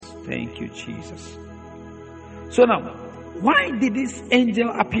Thank you, Jesus. So now, why did this angel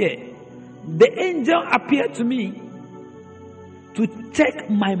appear? The angel appeared to me to check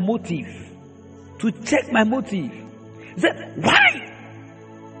my motive. To check my motive. He said, why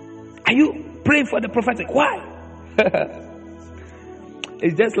are you praying for the prophetic? Why?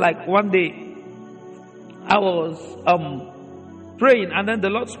 It's just like one day I was praying, and then the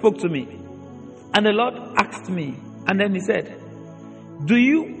Lord spoke to me. And the Lord asked me, and then he said, do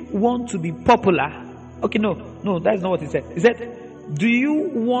you want to be popular? Okay, no, that's not what he said. He said, do you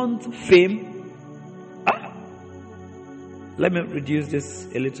want fame? Let me reduce this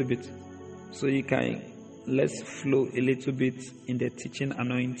a little bit so you can, let's flow a little bit in the teaching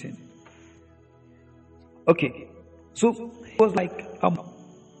anointing. Okay, so it was like,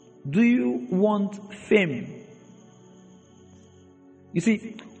 do you want fame? You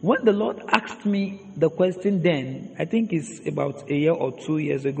see, when the Lord asked me the question then, I think it's about a year or 2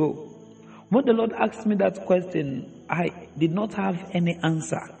 years ago. When the Lord asked me that question, I did not have any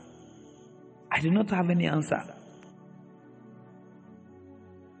answer. I did not have any answer.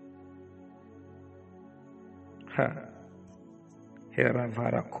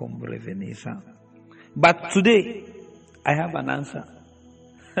 But today, I have an answer.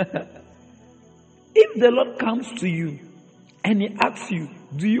 If the Lord comes to you and he asks you,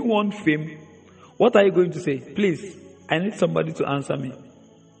 do you want fame? What are you going to say? Please, I need somebody to answer me.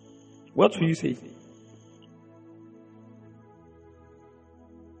 What will you say?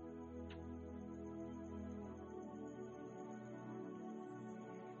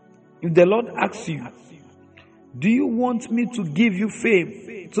 If the Lord asks you, do you want me to give you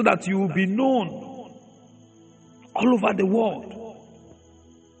fame so that you will be known all over the world?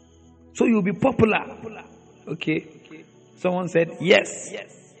 So you'll be popular. Okay. Someone said yes.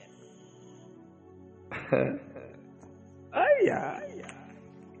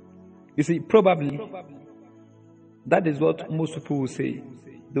 You see, probably that is what most people will say.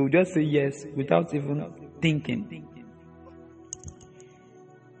 They will just say yes without even thinking.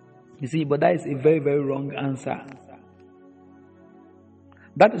 You see, but that is a very, very wrong answer.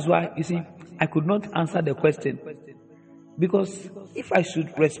 That is why, you see, I could not answer the question. Because if I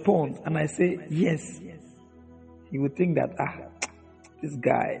should respond and I say yes, he would think that, this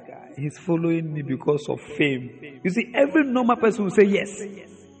guy, he's following me because of fame. You see, every normal person will say yes.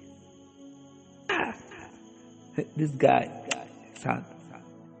 This guy, son.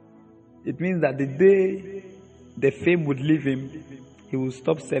 It means that the day the fame would leave him, he will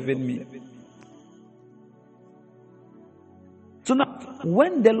stop serving me. So now,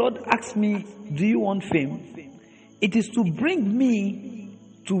 when the Lord asks me, do you want fame? It is to bring me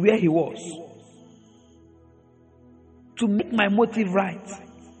to where he was. To make my motive right.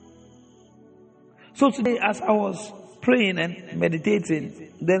 So today, as I was praying and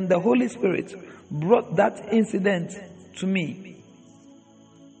meditating, then the Holy Spirit brought that incident to me.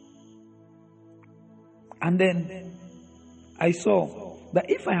 And then I saw that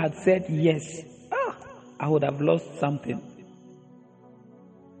if I had said yes, I would have lost something.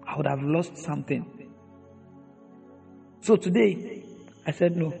 I would have lost something. So today, I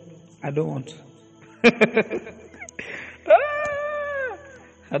said, no, I don't want.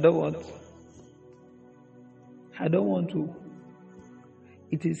 I don't want to.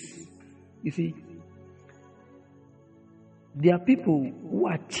 It is, you see, there are people who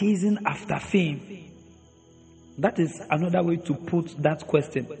are chasing after fame. That is another way to put that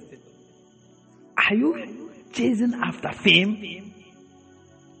question. Are you chasing after fame?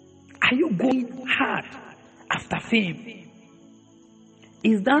 Are you going hard after fame?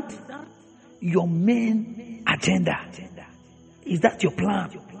 Is that your main agenda? Is that your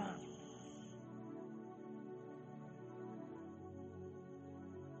plan?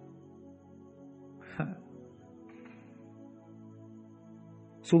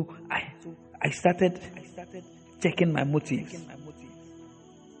 So I started checking my motives.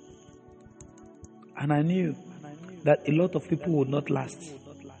 And I knew that a lot of people would not last.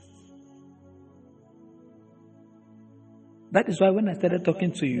 That is why when I started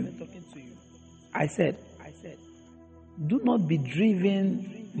talking to you, I said, do not be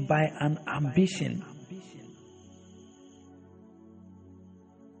driven by an ambition.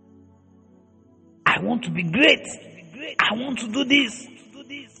 I want to be great. I want to do this.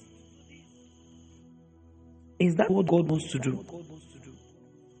 Is that what God wants to do?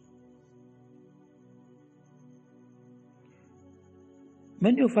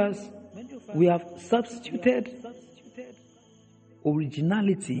 Many of us, we have substituted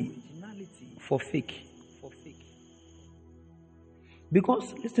originality for fake.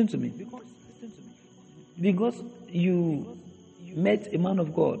 Because, listen to me, because you met a man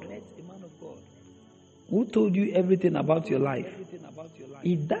of God who told you everything about your life,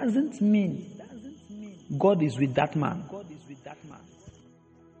 it doesn't mean God is with that man.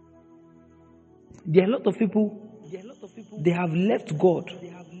 There are a lot of people, they have left God,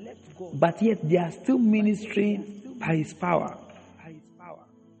 but yet they are still ministering by His power.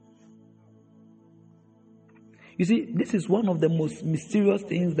 You see, this is one of the most mysterious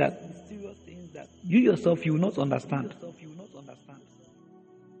things that you yourself, you will not understand.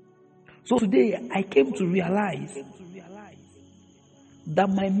 So today, I came to realize that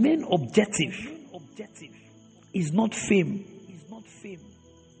my main objective is not fame,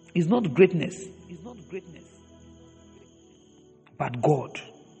 is not greatness, but God.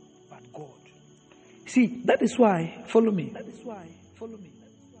 See, that is why, follow me.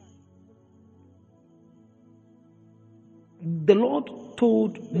 The Lord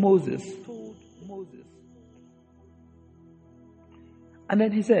told Moses, and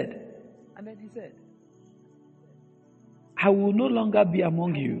then He said, I will no longer be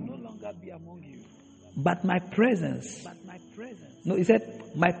among you, but my presence, no, He said,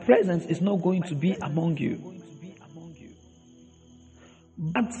 my presence is not going to be among you,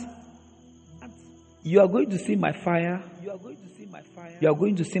 but you are going to see my fire, you are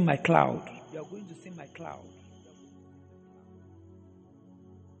going to see my cloud.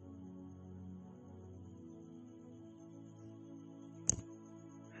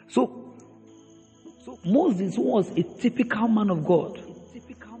 So Moses was a typical man of God.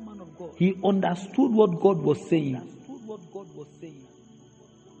 He understood what God was saying.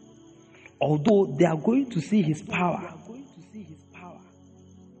 Although they are going to see His power,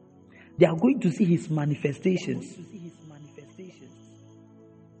 they are going to see His manifestations,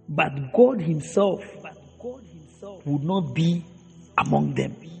 but God Himself would not be among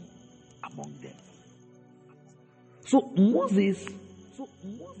them. So Moses,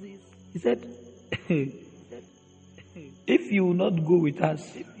 he said, if you will not go with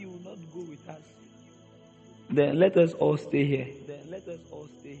us, then let us all stay here.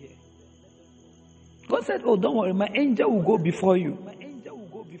 God said, oh, don't worry, my angel will go before you.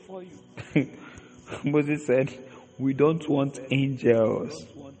 Moses said, we don't want angels.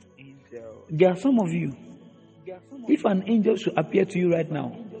 There are some of you, if an angel should appear to you right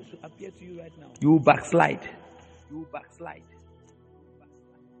now, you will backslide.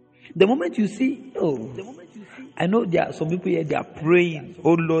 The moment you see, I know there are some people here, they are praying,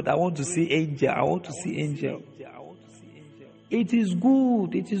 oh Lord, I want to see angel, I want to see angel. It is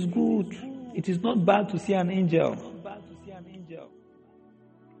good, it is good. It is not bad to see an angel.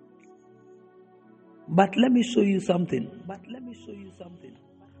 But let me show you something.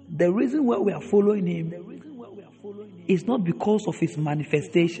 The reason why we are following Him is not because of His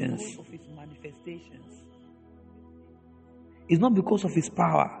manifestations. It's not because of His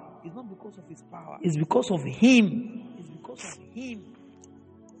power. It's because of Him.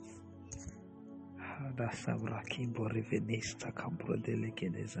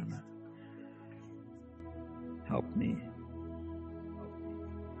 Help me.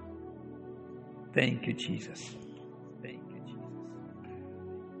 Thank you, Jesus.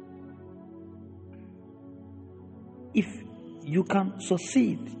 If you can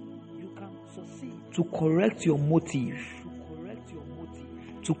succeed to correct your motive,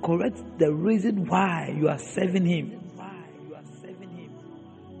 to correct the reason why you are serving Him,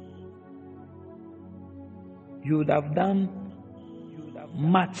 you would have done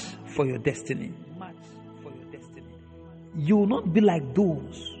much for your destiny. You will not be like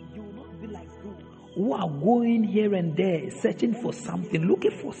those who are going here and there, searching for something,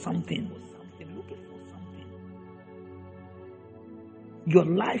 looking for something. Your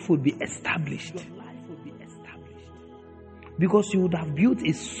life will be established because you would have built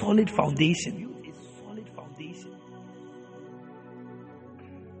a solid foundation.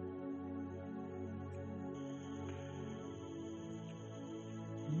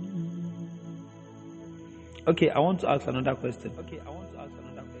 Okay, I want to ask another question.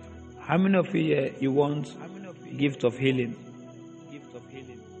 How many of you here, you want gift of healing?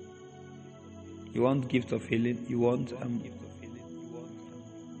 You want gift of healing? You want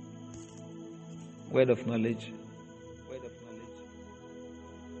word of knowledge?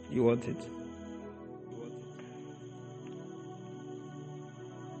 You want it?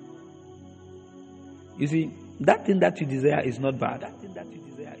 You see, that thing that you desire is not bad.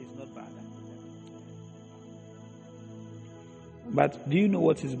 But do you know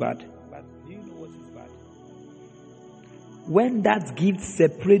what is bad? When that gift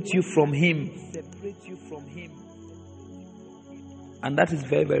separates you from Him. And that is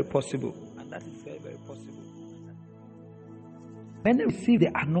very, very possible. Many received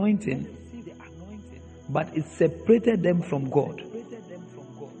the anointing, but it separated them from God.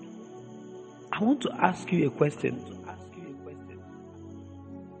 I want to ask you a question.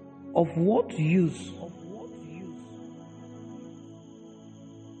 Of what use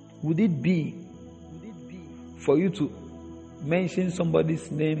would it be for you to mention somebody's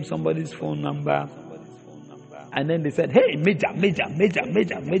name, somebody's phone number, and then they said, "Hey, Major,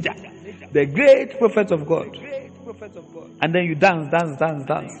 the great prophet of God," and then you dance.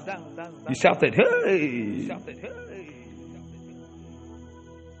 You shouted, "Hey!"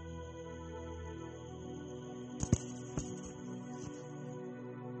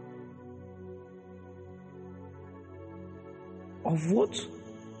 Of what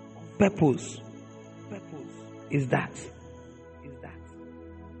purpose is that?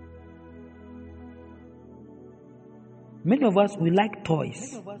 Many of us, we like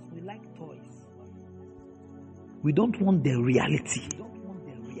toys. We don't want the reality.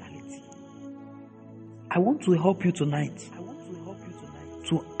 I want to help you tonight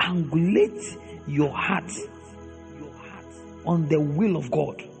to angulate your heart on the will of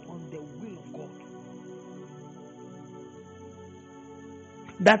God.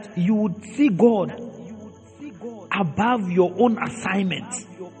 That you would see God above your own assignment.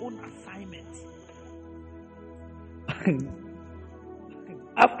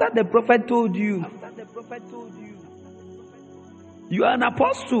 After the prophet told you, you are an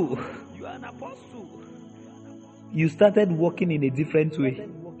apostle, you started walking in a different way.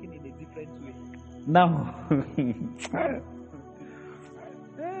 Now,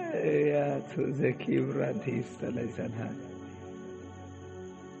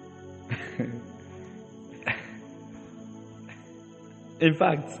 in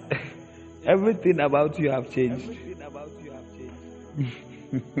fact, everything about you have changed.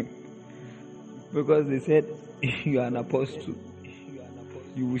 Because they said you are an apostle,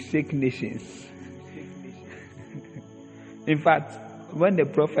 you will shake nations. In fact, when the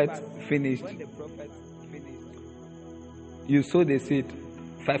prophet finished, you saw they said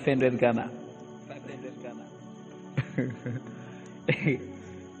 500 Ghana.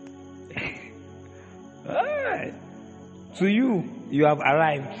 Alright. To you, you have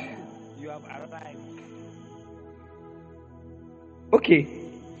arrived. Okay,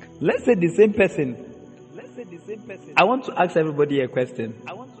 let's say the same person. I want to ask everybody a question.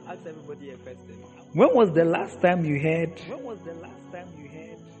 When was the last time you heard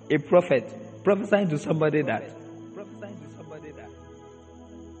a prophet prophesying to somebody that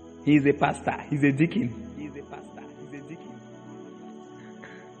he is a pastor, he's a deacon?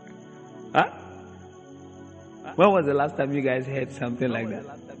 Huh? When was the last time you guys heard something like that?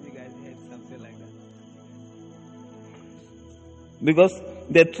 Because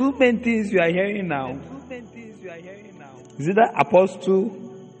the two main things you are hearing now is either apostle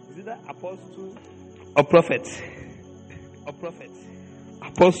or prophet.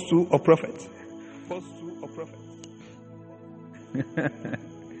 Apostle or prophet.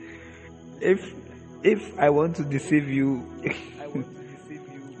 If I want to deceive you,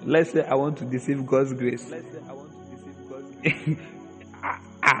 let's say I want to deceive God's grace.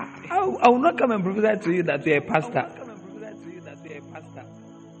 I will not come and prophesy to you that you are a pastor.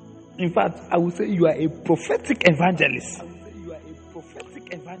 In fact, I will say you are a prophetic evangelist.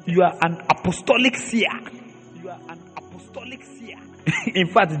 You are an apostolic seer. In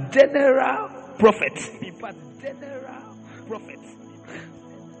fact, general prophet.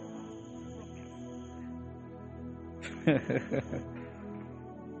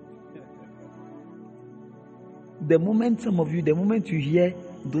 The moment you hear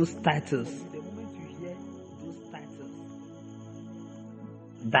those titles,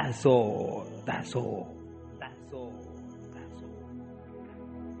 that's all.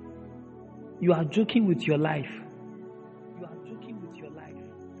 You are joking with your life.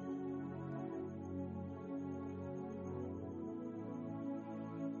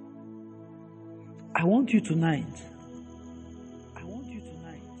 I want you tonight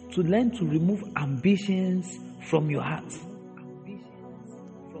to learn to remove ambitions from your heart.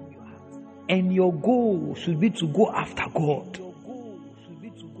 And your goal should be to go after God.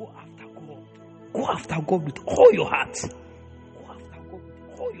 Go after God with all your heart.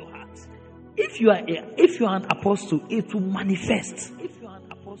 If you are an apostle, it will manifest.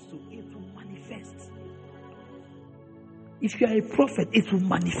 If you are a prophet, it will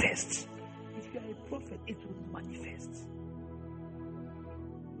manifest.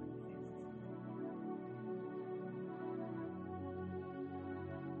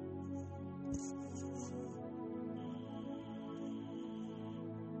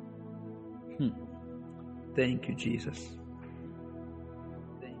 Thank you, Jesus.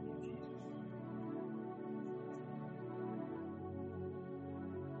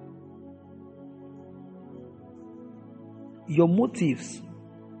 your motives,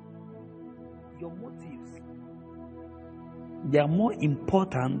 they are more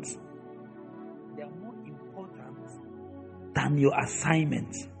important than your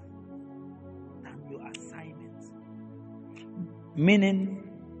assignment. Meaning,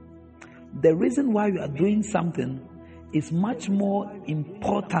 the reason why you are doing something is much more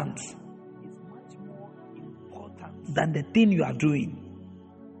important than the thing you are doing.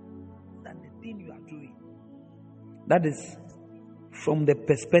 That is from the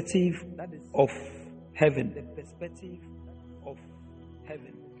perspective of heaven.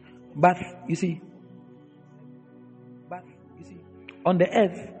 But you see, on the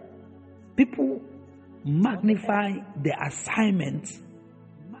earth, people magnify the assignment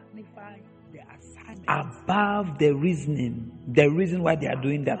above the reason why they are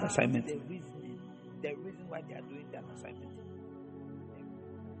doing that assignment.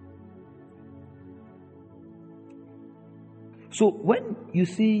 So when you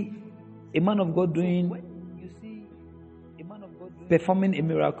see a man of God performing a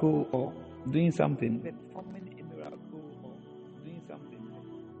miracle or doing something,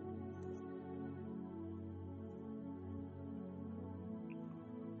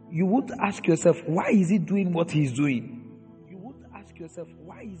 you would ask yourself, why is he doing what he's doing?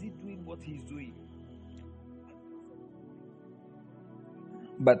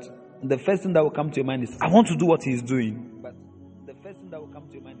 But the first thing that will come to your mind is, I want to do what he's doing.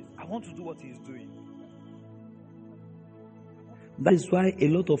 That is why a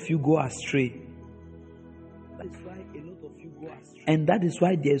lot of you go astray. And that is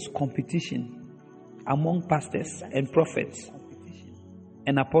why there is competition among pastors and prophets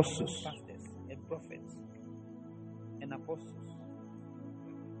and apostles.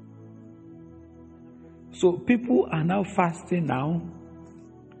 So people are now fasting now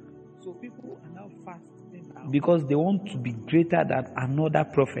because they want to be greater than another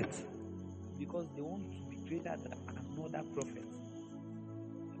prophet.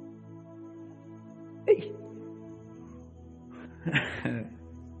 Hey.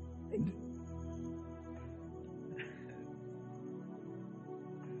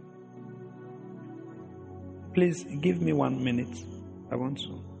 Please give me 1 minute. I want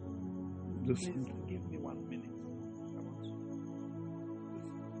to do something.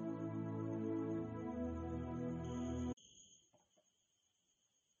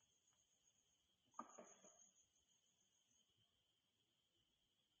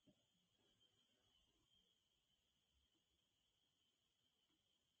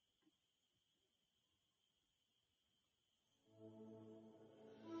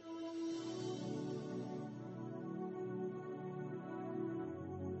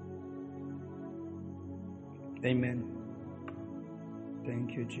 Amen.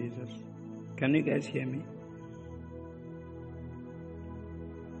 Thank you, Jesus. Can you guys hear me?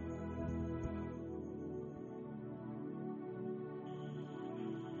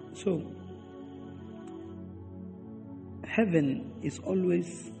 So, heaven is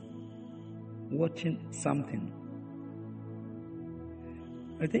always watching something.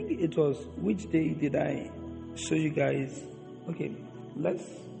 I think it was, which day did I show you guys? Okay, let's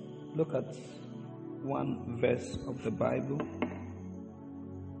look at one verse of the Bible.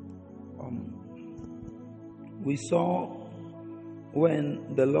 We saw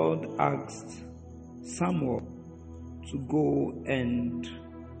when the Lord asked Samuel to go and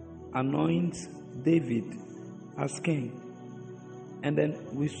anoint David as king, and then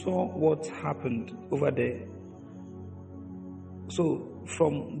we saw what happened over there. So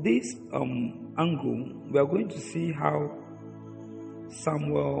from this angle, we are going to see how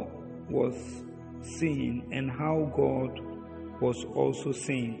Samuel was seen and how God was also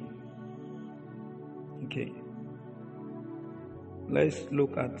seen. Okay. Let's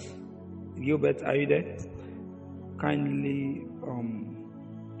look at Gilbert. Are you there? Kindly,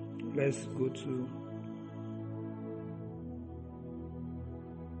 let's go to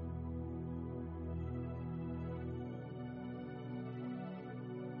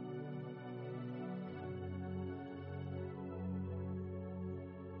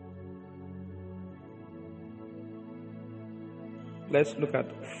let's look at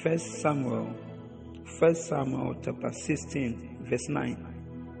 1 Samuel chapter 16, verse 9.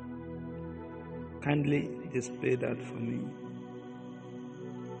 Kindly display that for me.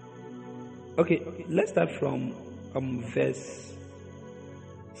 Okay, let's start from verse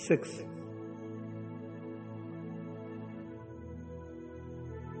 6.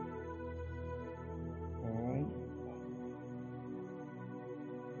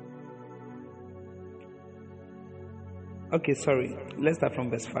 Okay, sorry. Let's start from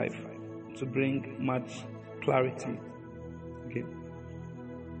verse 5 to bring much clarity.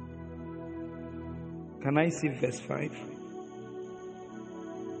 Can I see verse 5?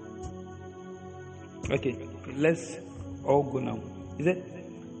 Okay, let's all go now. Is it?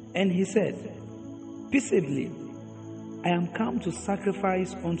 And he said, peaceably, I am come to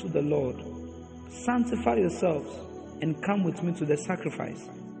sacrifice unto the Lord. Sanctify yourselves and come with me to the sacrifice.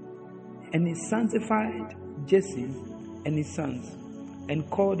 And he sanctified Jesse and his sons and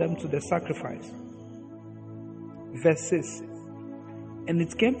called them to the sacrifice. Verse 6. And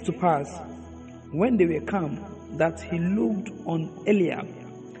it came to pass, when they were come, that he looked on Eliab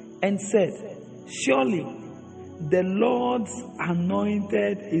and said, surely the Lord's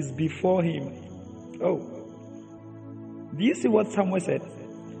anointed is before him. Oh. Do you see what Samuel said?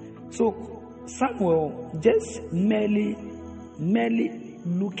 So Samuel just merely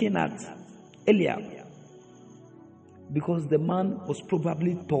looking at Eliab, because the man was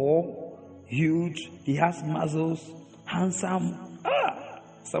probably tall, huge, he has muscles, handsome.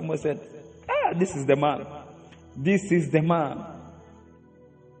 Samuel said, this is the man. This is the man.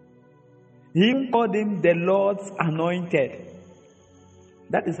 He called him the Lord's anointed.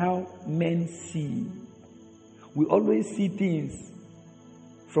 That is how men see. We always see things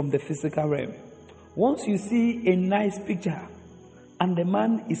from the physical realm. Once you see a nice picture and the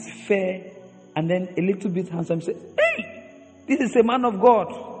man is fair and then a little bit handsome, say, hey, this is a man of God.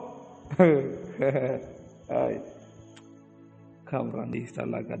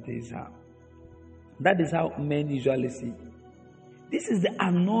 That is how men usually see. This is the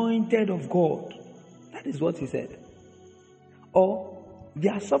anointed of God. That is what he said. Or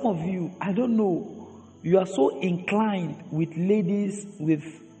there are some of you, I don't know, you are so inclined with ladies with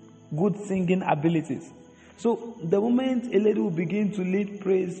good singing abilities. So the moment a lady will begin to lead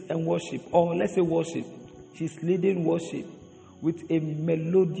praise and worship, or let's say worship, she's leading worship with a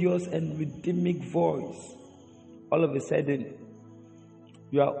melodious and rhythmic voice, all of a sudden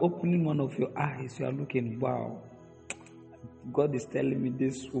you are opening one of your eyes, you are looking, wow, God is telling me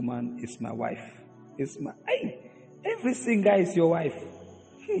this woman is my wife. Hey, every singer is your wife.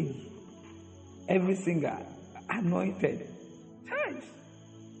 Hey, every singer anointed. Hey.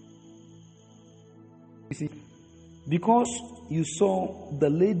 You see, because you saw the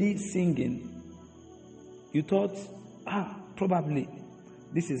lady singing, you thought, probably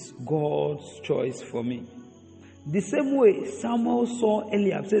this is God's choice for me. The same way Samuel saw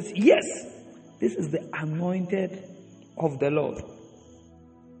Eliab, says, yes, this is the anointed of the Lord.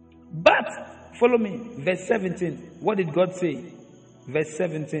 But, follow me, verse 17. What did God say? Verse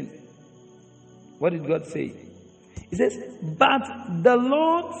 17. What did God say? He says, but the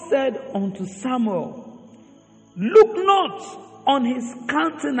Lord said unto Samuel, look not on his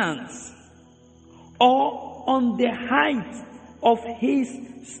countenance or on the height of his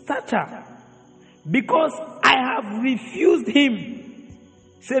stature, because I have refused him.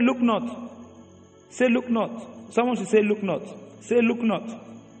 Say, look not. Say, look not. Someone should say, look not. Say, look not.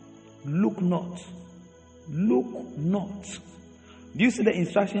 Look not. Look not. Do you see the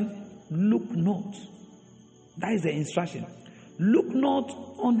instruction? Look not. That is the instruction. Look not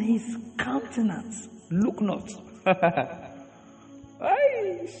on his countenance. Look not.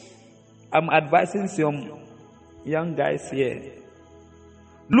 I'm advising some young guys here.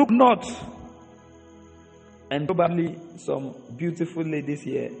 Look not. And probably some beautiful ladies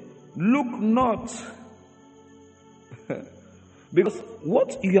here. Look not. Because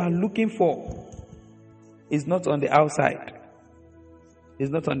what you are looking for is not on the outside. It's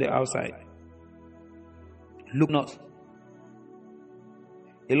not on the outside. Look not.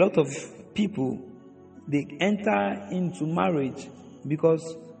 A lot of people, they enter into marriage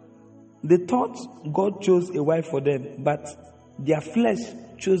because they thought God chose a wife for them, but their flesh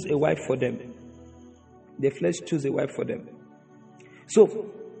chose a wife for them. Their flesh chose a wife for them. So,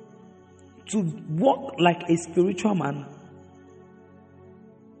 to walk like a spiritual man,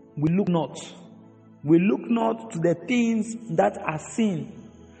 we look not. We look not to the things that are seen,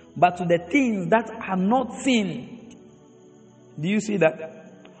 but to the things that are not seen. Do you see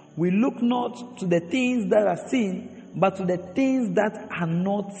that? We look not to the things that are seen, but to the things that are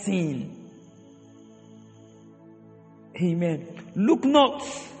not seen. Amen. Look not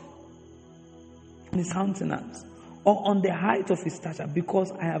on his countenance or on the height of his stature,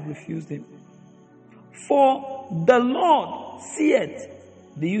 because I have refused him. For the Lord seeth.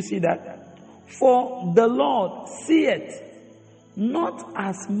 Do you see that? For the Lord seeth not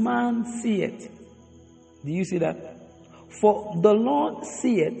as man seeth. Do you see that? For the Lord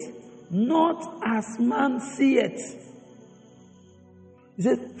seeth not as man seeth. He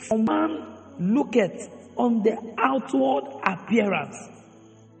says, for man looketh on the outward appearance,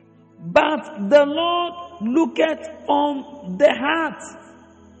 but the Lord looketh on the heart.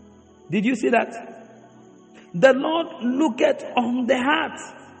 Did you see that? The Lord looketh on the heart.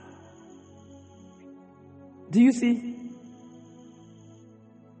 Do you see?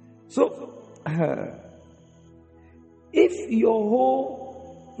 So, if your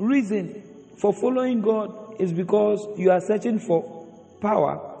whole reason for following God is because you are searching for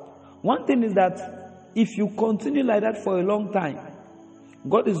power, one thing is that if you continue like that for a long time,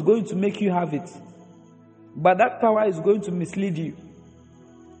 God is going to make you have it. But that power is going to mislead you.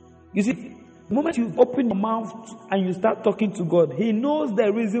 You see, the moment you open your mouth and you start talking to God, He knows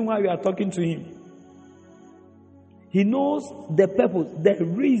the reason why you are talking to Him. He knows the purpose, the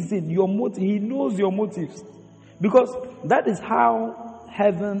reason, your motive. He knows your motives. Because that is how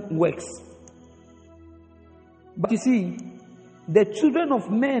heaven works. But you see, the children of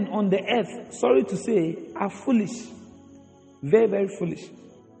men on the earth, sorry to say, are foolish. Very, very foolish.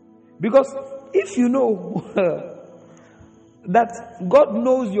 Because if you know that God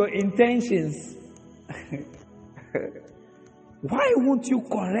knows your intentions, why won't you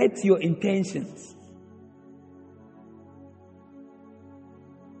correct your intentions?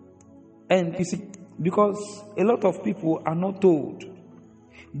 And you see, because a lot of people are not told,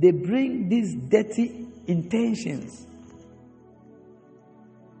 they bring these dirty intentions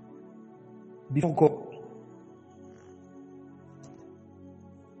before God.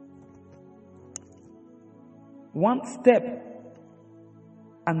 One step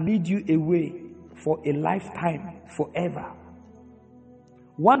and lead you away for a lifetime, forever.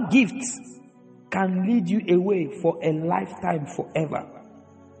 One gift can lead you away for a lifetime, forever.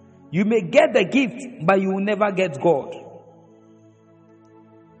 You may get the gift, but you will never get God.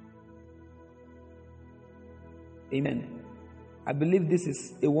 Amen. I believe this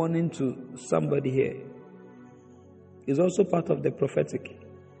is a warning to somebody here. It's also part of the prophetic.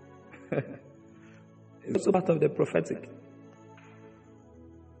 It's also part of the prophetic.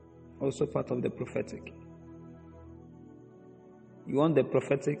 Also part of the prophetic. You want the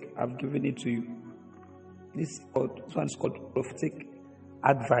prophetic? I've given it to you. This one is called prophetic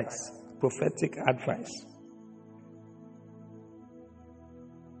advice. Prophetic advice.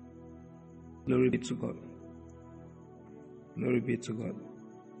 Glory be to God. Glory be to God.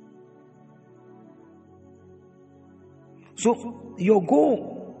 So, your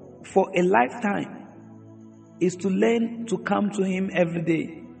goal for a lifetime is to learn to come to Him every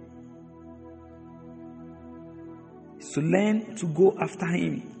day. It's to learn to go after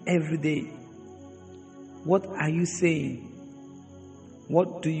Him every day. What are you saying?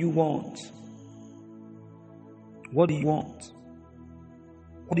 What do you want? What do you want?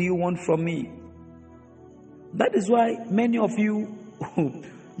 What do you want from me? That is why many of you,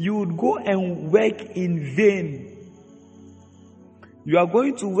 you would go and work in vain. You are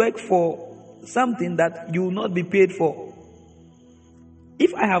going to work for something that you will not be paid for.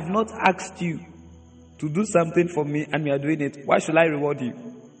 If I have not asked you to do something for me and you are doing it, why should I reward you?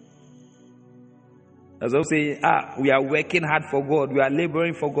 As I say, we are working hard for God, we are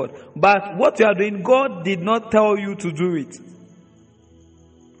laboring for God. But what you are doing, God did not tell you to do it.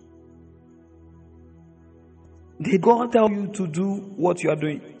 Did God tell you to do what you are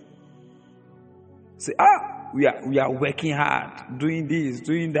doing? Say, we are working hard, doing this,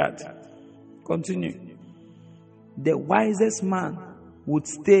 doing that. Continue. The wisest man would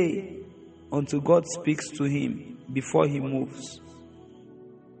stay until God speaks to him before he moves.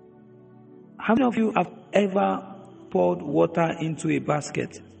 How many of you have ever poured water into a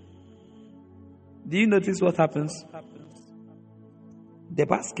basket? Do you notice what happens? The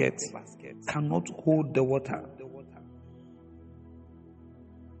basket cannot hold the water.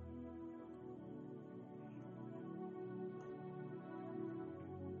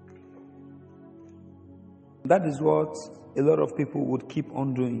 That is what a lot of people would keep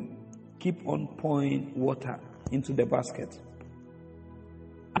on doing. Keep on pouring water into the basket.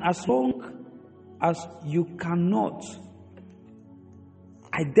 And as long as you cannot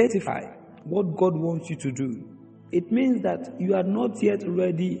identify what God wants you to do, it means that you are not yet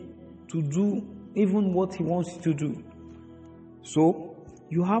ready to do even what He wants you to do. So,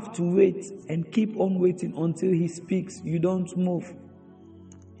 you have to wait and keep on waiting until He speaks. You don't move.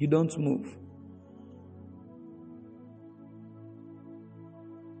 You don't move.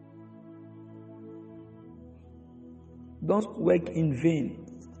 Don't work in vain.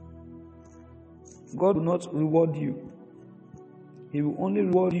 God will not reward you. He will only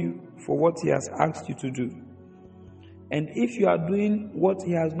reward you for what He has asked you to do. And if you are doing what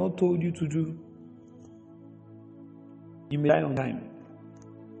He has not told you to do, you may die on time.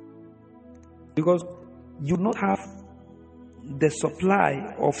 Because you do not have the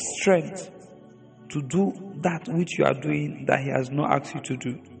supply of strength to do that which you are doing that He has not asked you to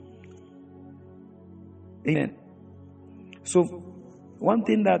do. Amen. So, one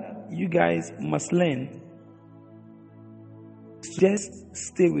thing that you guys must learn is just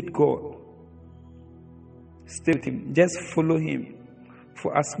stay with God. Stay with Him. Just follow Him.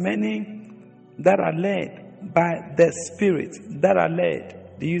 For as many that are led by the Spirit, that are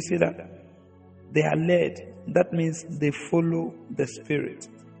led, do you see that? They are led. That means they follow the Spirit.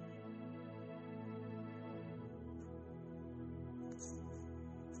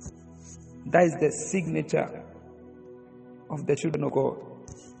 That is the signature of the children of God.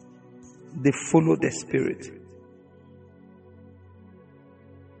 They follow the Spirit.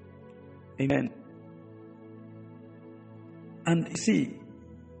 Amen. And you see,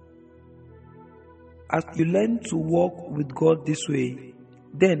 as you learn to walk with God this way,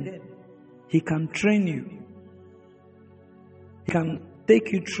 then He can train you. He can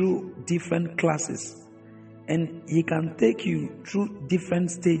take you through different classes. And He can take you through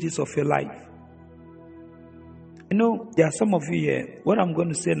different stages of your life. You know, there are some of you here, what I'm going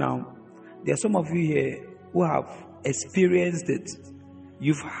to say now, there are some of you here who have experienced it.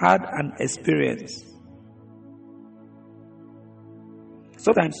 You've had an experience.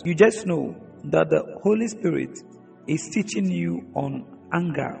 Sometimes you just know that the Holy Spirit is teaching you on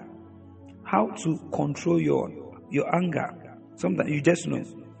anger, how to control your anger. Sometimes you just know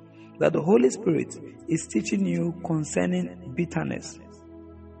that the Holy Spirit is teaching you concerning bitterness.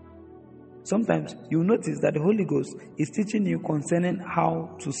 Sometimes you notice that the Holy Ghost is teaching you concerning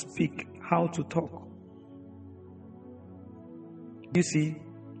how to speak, how to talk. You see,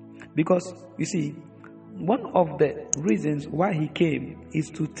 because you see, one of the reasons why He came is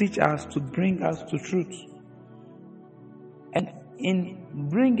to teach us, to bring us to truth. And in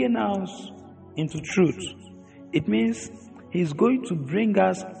bringing us into truth, it means He's going to bring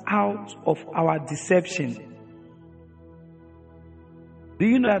us out of our deception. Do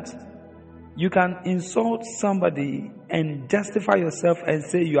you know that you can insult somebody and justify yourself and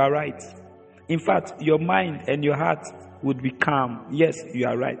say you are right? In fact, your mind and your heart would be calm. Yes, you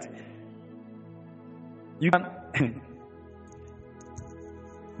are right. You can.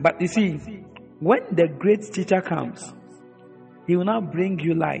 But you see, when the great teacher comes, He will now bring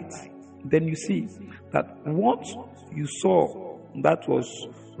you light. Then you see that what you saw that was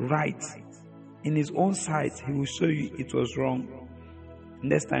right, in His own sight, He will show you it was wrong.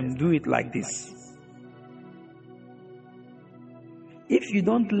 Next time, do it like this. If you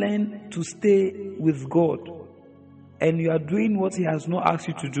don't learn to stay with God and you are doing what He has not asked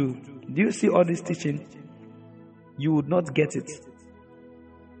you to do you see all this teaching? You would not get it.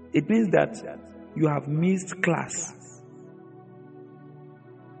 It means that you have missed class.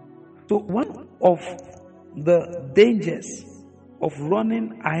 So one of the dangers of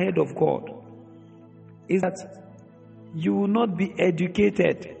running ahead of God is that you will not be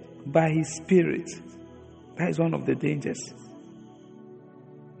educated by His Spirit. That is one of the dangers.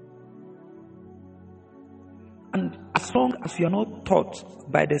 And as long as you are not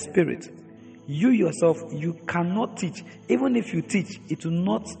taught by the Spirit, you yourself, you cannot teach. Even if you teach, it will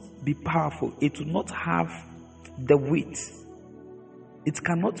not be powerful. It will not have the weight. It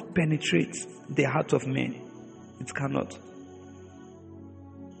cannot penetrate the heart of men. It cannot.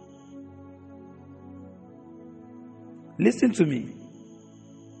 Listen to me.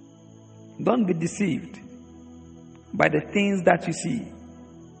 Don't be deceived by the things that you see.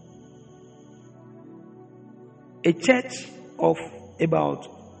 A church of about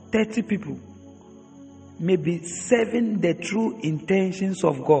 30 people may be serving the true intentions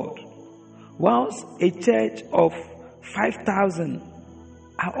of God, whilst a church of 5,000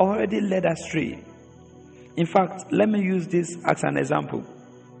 are already led astray. In fact, let me use this as an example.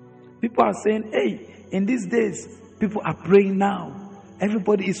 People are saying, hey, in these days, people are praying now.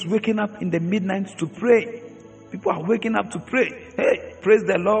 Everybody is waking up in the midnight to pray. People are waking up to pray. Hey, praise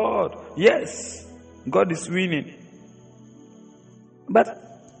the Lord. Yes, God is winning. But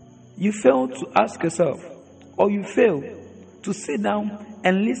you fail to ask yourself, or you fail to sit down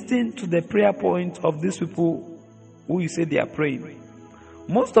and listen to the prayer points of these people who you say they are praying.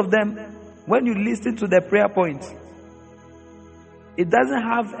 Most of them, when you listen to the prayer points, it doesn't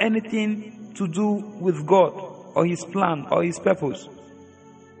have anything to do with God or His plan or His purpose.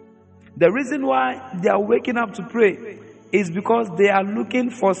 The reason why they are waking up to pray is because they are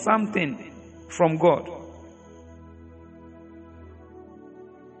looking for something from God.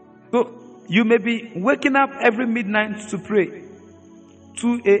 So you may be waking up every midnight to pray.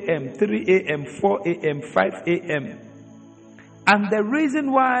 2 a.m., 3 a.m., 4 a.m., 5 a.m. And the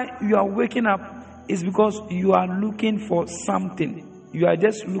reason why you are waking up is because you are looking for something. You are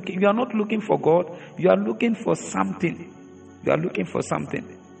just looking, you are not looking for God, you are looking for something. You are looking for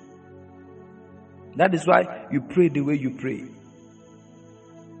something. That is why you pray the way you pray.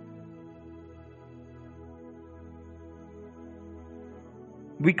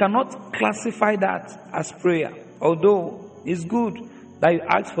 We cannot classify that as prayer, although it's good that you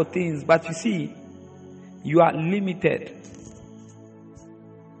ask for things, but you see, you are limited.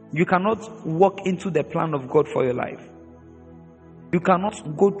 You cannot walk into the plan of God for your life. You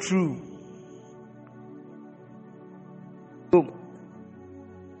cannot go through. So,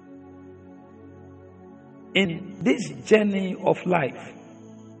 in this journey of life,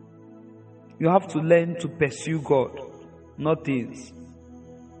 you have to learn to pursue God, not things.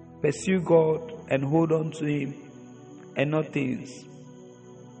 Pursue God and hold on to Him and not things.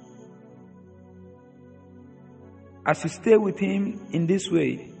 As you stay with Him in this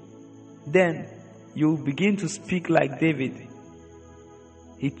way, then you begin to speak like David.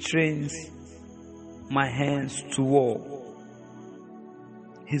 He trains my hands to war.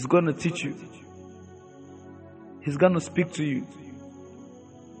 He's going to teach you. He's going to speak to you.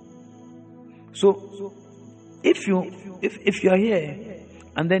 So, if you are here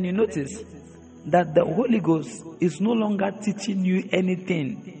and then you notice that the Holy Ghost is no longer teaching you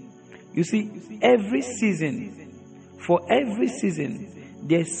anything, you see, for every season,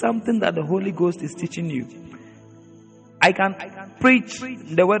 there's something that the Holy Ghost is teaching you. I can preach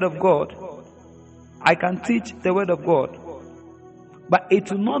the word of God. I can teach the word of God. But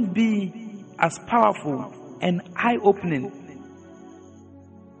it will not be as powerful and eye-opening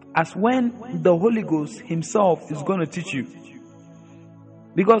as when the Holy Ghost Himself is going to teach you.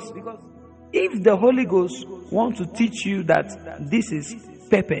 Because if the Holy Ghost wants to teach you that this is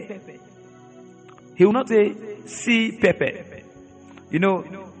pepper, He will not say, see pepper. You know,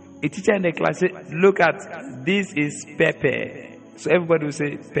 a teacher in the class say, look at, this is pepper. So everybody will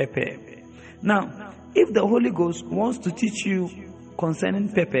say pepper. Now, if the Holy Ghost wants to teach you concerning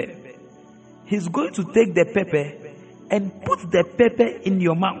pepper, He's going to take the pepper and put the pepper in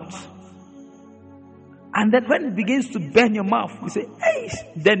your mouth. And then when it begins to burn your mouth, you say, hey,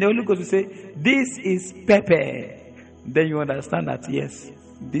 then the Holy Ghost will say, this is pepper. Then you understand that, yes,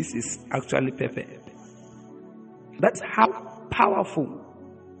 this is actually pepper. That's how powerful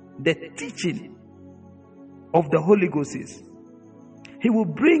the teaching of the Holy Ghost is. He will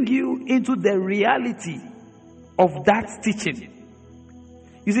bring you into the reality of that teaching.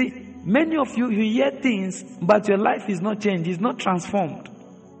 You see, many of you hear things, but your life is not changed, it's not transformed,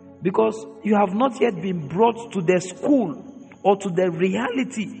 because you have not yet been brought to the school or to the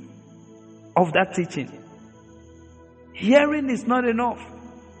reality of that teaching. Hearing is not enough.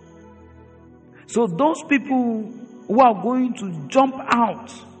 So those people who are going to jump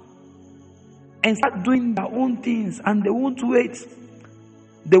out and start doing their own things, and they won't wait,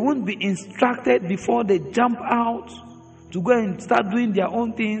 they won't be instructed before they jump out to go and start doing their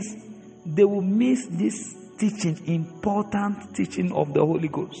own things, they will miss this teaching, important teaching of the Holy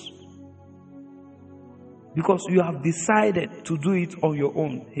Ghost. Because you have decided to do it on your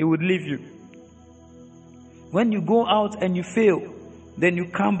own. He would leave you. When you go out and you fail, then you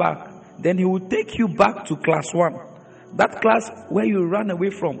come back, then He will take you back to class 1. That class where you ran away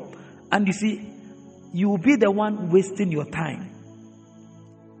from. And you see, you will be the one wasting your time.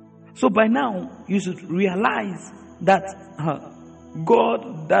 So by now, you should realize that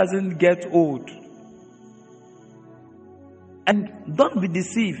God doesn't get old. And don't be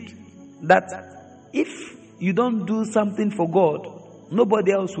deceived that if you don't do something for God,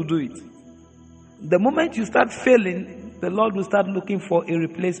 nobody else will do it. The moment you start failing, the Lord will start looking for a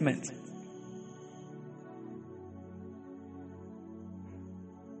replacement.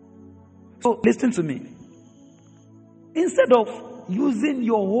 So listen to me. Instead of using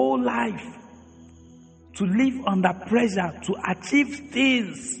your whole life to live under pressure to achieve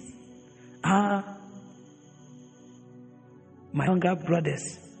things, my younger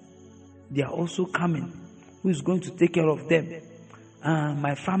brothers, they are also coming. Who is going to take care of them?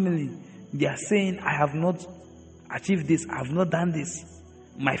 My family, they are saying, I have not achieved this, I have not done this.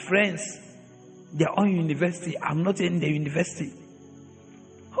 My friends, they are all in university, I'm not in the university.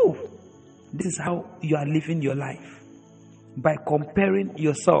 Oh, this is how you are living your life, by comparing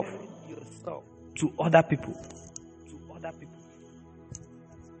yourself to other people.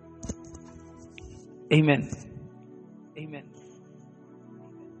 Amen. Amen.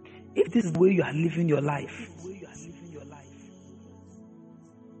 If this is the way you are living your life,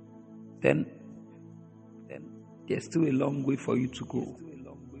 then there's still a long way for you to go.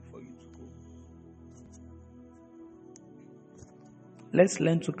 Let's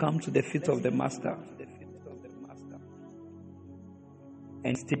learn to come to the feet of the Master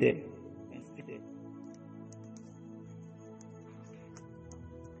and stay there.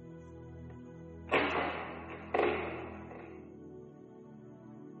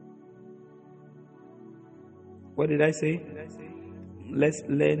 What did I say? Let's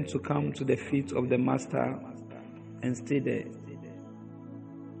learn to come to the feet of the Master and stay there.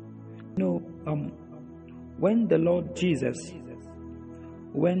 When the Lord Jesus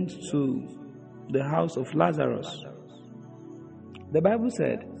went to the house of Lazarus, the Bible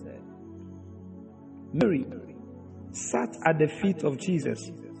said Mary sat at the feet of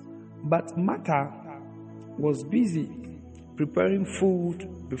Jesus, but Martha was busy preparing food,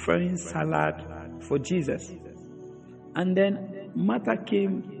 preparing salad for Jesus. And then Martha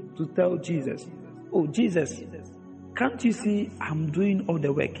came to tell Jesus, "Oh, Jesus, can't you see I'm doing all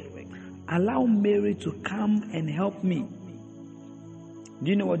the work? Allow Mary to come and help me." Do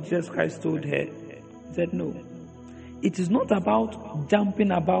you know what Jesus Christ told her? He said, "No. It is not about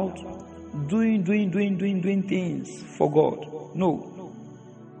jumping about, doing things for God. No."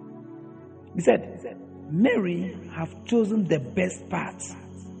 He said, Mary have chosen the best part.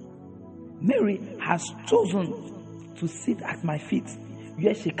 Mary has chosen to sit at my feet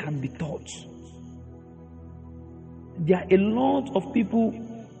where she can be taught. There are a lot of people,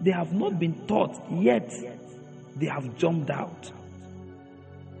 they have not been taught yet. They have jumped out.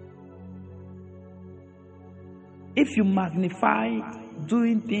 If you magnify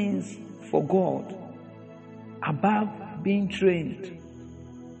doing things for God above being trained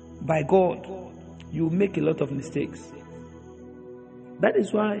by God, you will make a lot of mistakes. That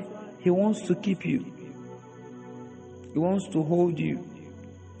is why He wants to keep you. He wants to hold you.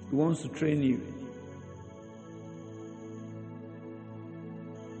 He wants to train you.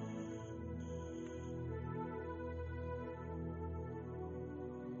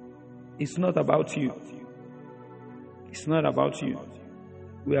 It's not about you. It's not about you.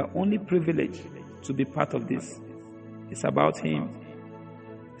 We are only privileged to be part of this. It's about Him.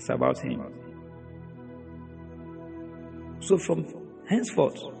 It's about Him. So from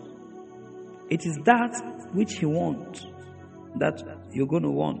henceforth, it is that which He wants that you're going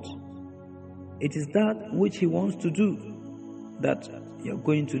to want. It is that which He wants to do that you're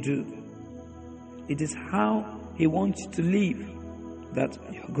going to do. It is how He wants you to live that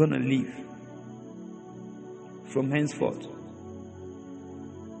you're going to live from henceforth.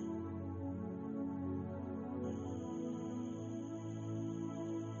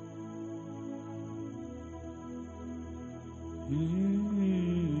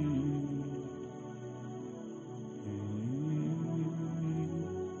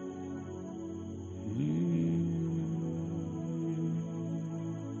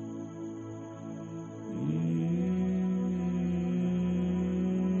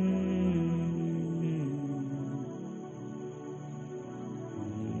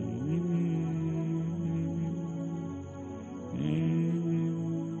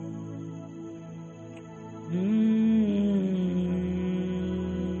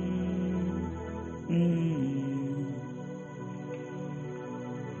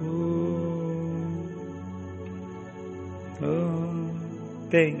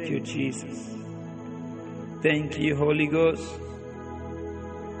 Thank you, Jesus. Thank you, Holy Ghost.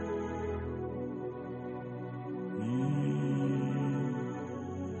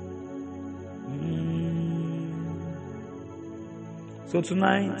 So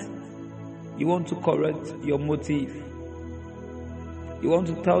tonight, you want to correct your motive. You want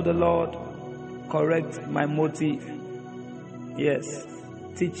to tell the Lord, correct my motive. Yes,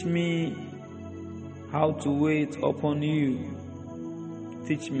 teach me how to wait upon you.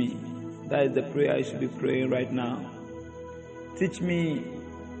 Teach me. That is the prayer I should be praying right now. Teach me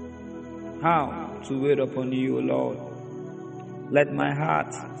how to wait upon you, O Lord. Let my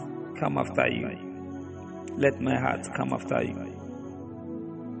heart come after you. Let my heart come after you.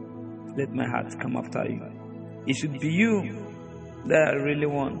 Let my heart come after you. It should be you that I really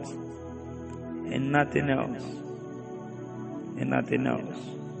want, and nothing else. And nothing else.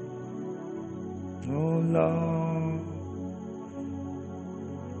 Oh Lord.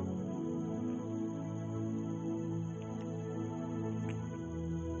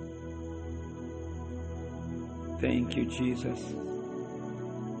 Thank you, Jesus.